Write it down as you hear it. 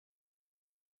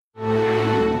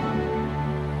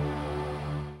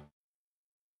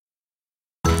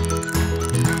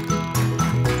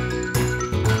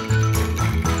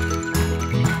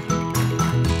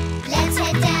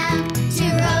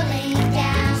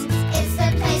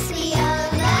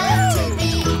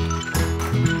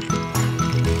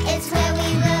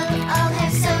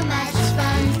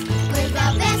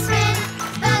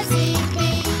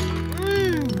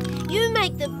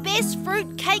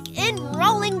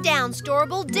rolling downs,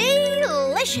 Dorable.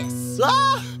 Delicious.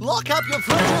 Ah, lock up your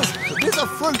fridges. There's a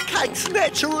fruitcake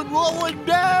snatcher and rolling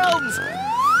downs.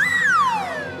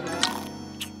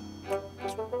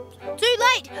 Too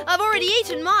late. I've already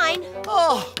eaten mine.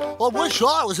 Oh, I wish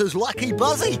I was as lucky,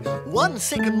 Buzzy. 1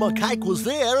 second my cake was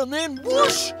there and then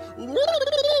whoosh!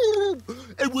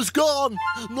 It was gone.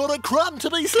 Not a crumb to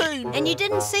be seen. And you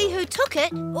didn't see who took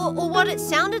it or what it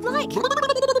sounded like?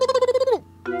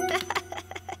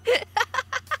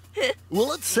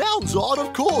 Well, it sounds odd,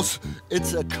 of course.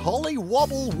 It's a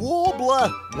Collywobble Warbler,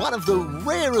 one of the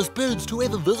rarest birds to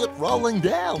ever visit Rolling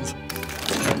Downs.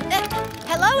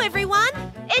 Hello, everyone.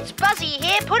 It's Buzzy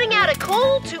here, putting out a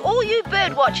call to all you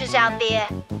bird watchers out there.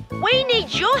 We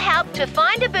need your help to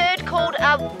find a bird called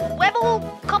a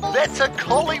webble-cobble... That's a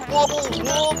Collywobble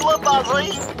Warbler,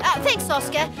 Buzzy. Thanks,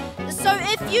 Oscar. So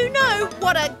if you know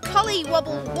what a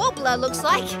Collywobble Warbler looks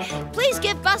like, please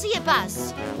give Buzzy a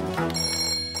buzz.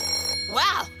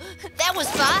 Wow, that was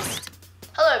fast.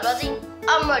 Hello, Buzzy.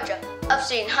 I'm Roger. I've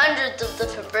seen hundreds of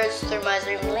different birds through my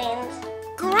zoom lens.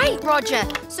 Great, Roger.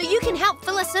 So you can help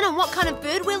fill us in on what kind of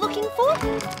bird we're looking for?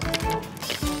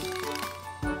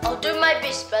 I'll do my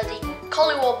best, Buzzy.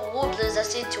 Collywobble warblers are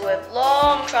said to have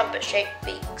long trumpet-shaped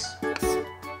beaks.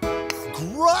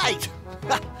 Great!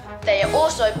 They are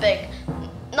also big.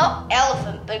 Not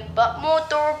elephant big, but more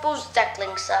Dorable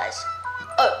duckling size.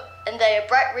 Oh, and they are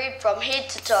bright red from head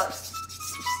to toe.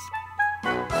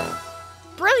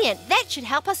 Brilliant. That should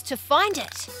help us to find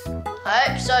it. I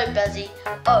hope so, Buzzy.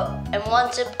 Oh, and one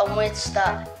tip on where to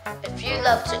start. If you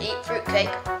love to eat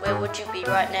fruitcake, where would you be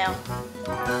right now?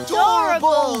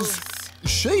 Dorables!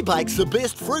 She bakes the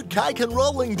best fruitcake in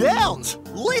Rolling Downs.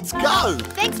 Let's go!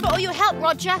 Thanks for all your help,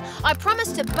 Roger. I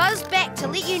promise to buzz back to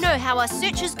let you know how our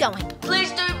search is going.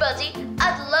 Please do, Buzzy.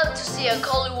 I'd love to see a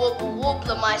Collywobble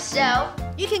Warbler myself.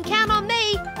 You can count on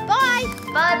me. Bye.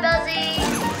 Bye, Buzzy.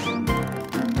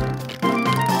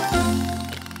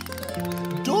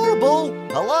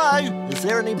 Dorable, hello? Is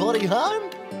there anybody home?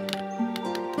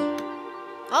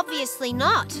 Obviously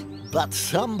not. But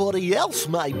somebody else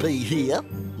may be here.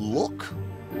 Look.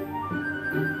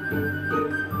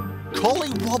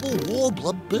 Collywobble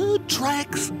Warbler bird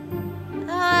tracks.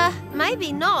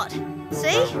 Maybe not.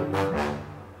 See?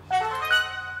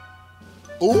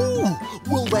 Ooh,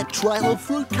 well, that trail of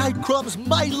fruitcake crumbs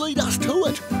may lead us to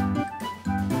it.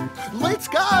 Let's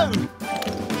go!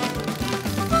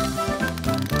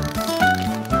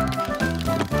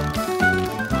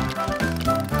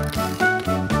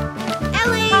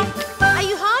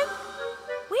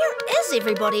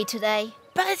 Everybody today.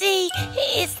 Buzzy,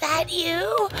 is that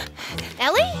you?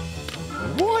 Ellie?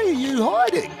 Why are you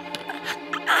hiding?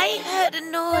 I heard a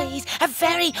noise, a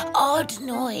very odd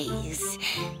noise.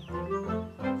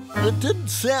 It didn't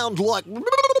sound like...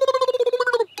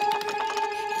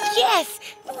 Yes,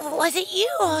 was it you,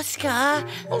 Oscar?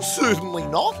 Oh, certainly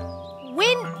not.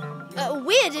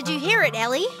 Where did you hear it,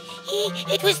 Ellie?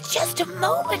 It was just a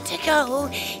moment ago.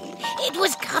 It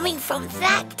was coming from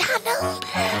that tunnel.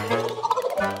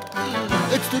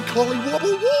 It's the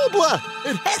Collywobble Warbler.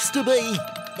 It has to be.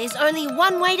 There's only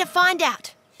one way to find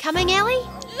out. Coming, Ellie?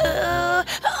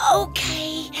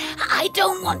 Okay. I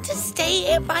don't want to stay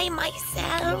here by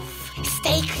myself.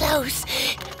 Stay close.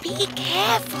 Be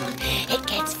careful. It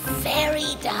gets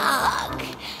very dark.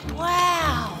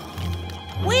 Wow.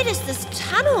 Where does this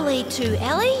tunnel lead to,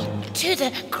 Ellie? To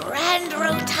the Grand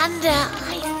Rotunda,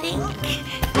 I think.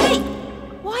 Hey,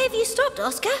 why have you stopped,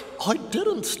 Oscar? I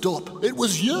didn't stop. It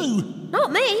was you.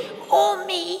 Not me. Or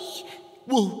me.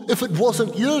 Well, if it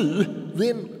wasn't you,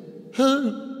 then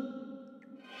who?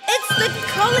 It's the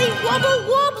Collywobble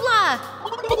Warbler!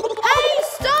 Hey,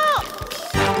 stop!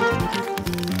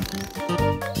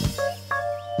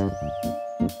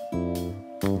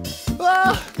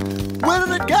 Where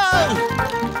did it go?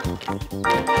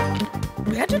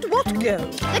 Where did what go?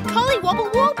 The Collywobble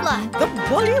Warbler. The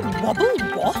Collywobble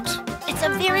what? It's a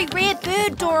very rare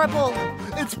bird, Dorable.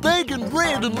 It's big and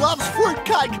red and loves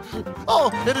fruitcake.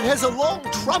 Oh, and it has a long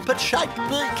trumpet-shaped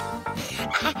beak.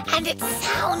 And it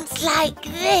sounds like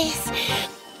this.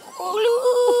 Why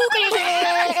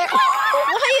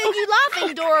are you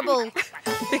laughing, Dorable?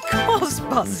 Because,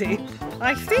 Buzzy,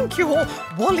 I think your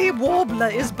Wally Warbler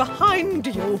is behind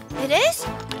you. It is?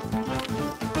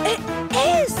 It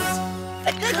is!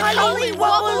 The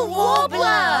Collywobble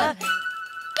Warbler!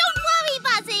 Don't worry,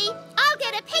 Buzzy. I'll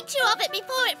get a picture of it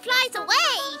before it flies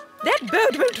away. That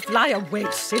bird won't fly away,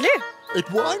 silly. It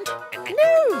won't?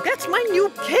 No, that's my new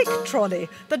cake trolley.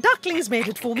 The ducklings made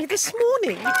it for me this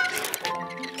morning.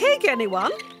 Cake,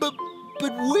 anyone? But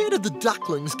where did the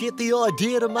ducklings get the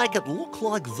idea to make it look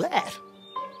like that?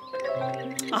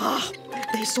 Ah,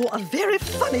 They saw a very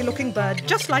funny-looking bird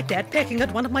just like that pecking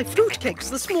at one of my fruitcakes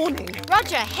this morning.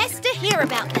 Roger has to hear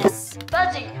about this.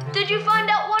 Buzzy, did you find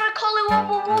out what a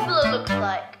Collywobble Warbler looks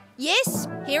like? Yes,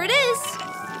 here it is.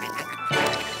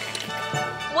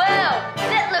 Wow,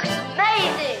 that looks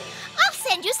amazing. I'll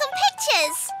send you some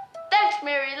pictures. Thanks,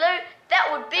 Mary Lou.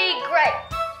 That would be great.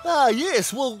 Ah,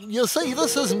 yes. Well, you see,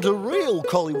 this isn't a real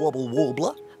Collywobble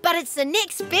Warbler. But it's the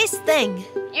next best thing.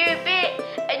 You bet.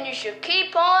 And you should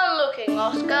keep on looking,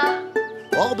 Oscar.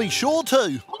 I'll be sure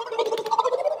to.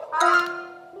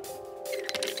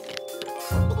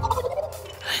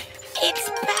 It's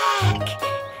back.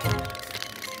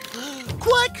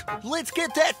 Quick, let's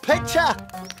get that picture.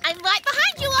 I'm right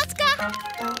behind you, Oscar.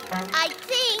 I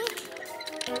think.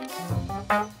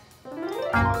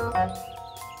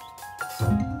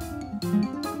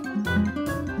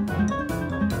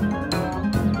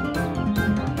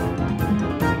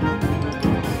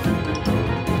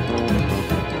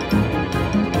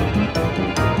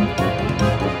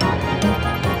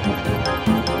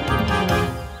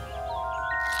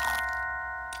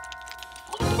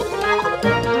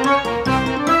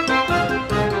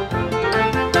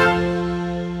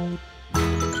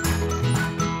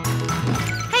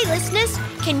 Listeners,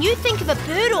 can you think of a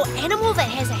bird or animal that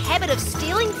has a habit of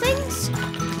stealing things?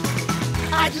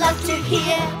 I'd love to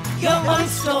hear your own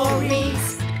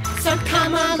stories. So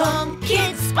come along,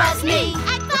 kids, buzz me.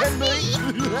 And Buzz me.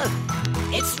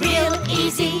 It's real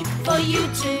easy for you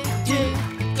to do.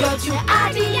 Go to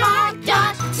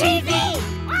rdr.tv.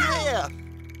 Yeah.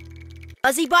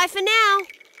 Buzzy, bye for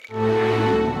now.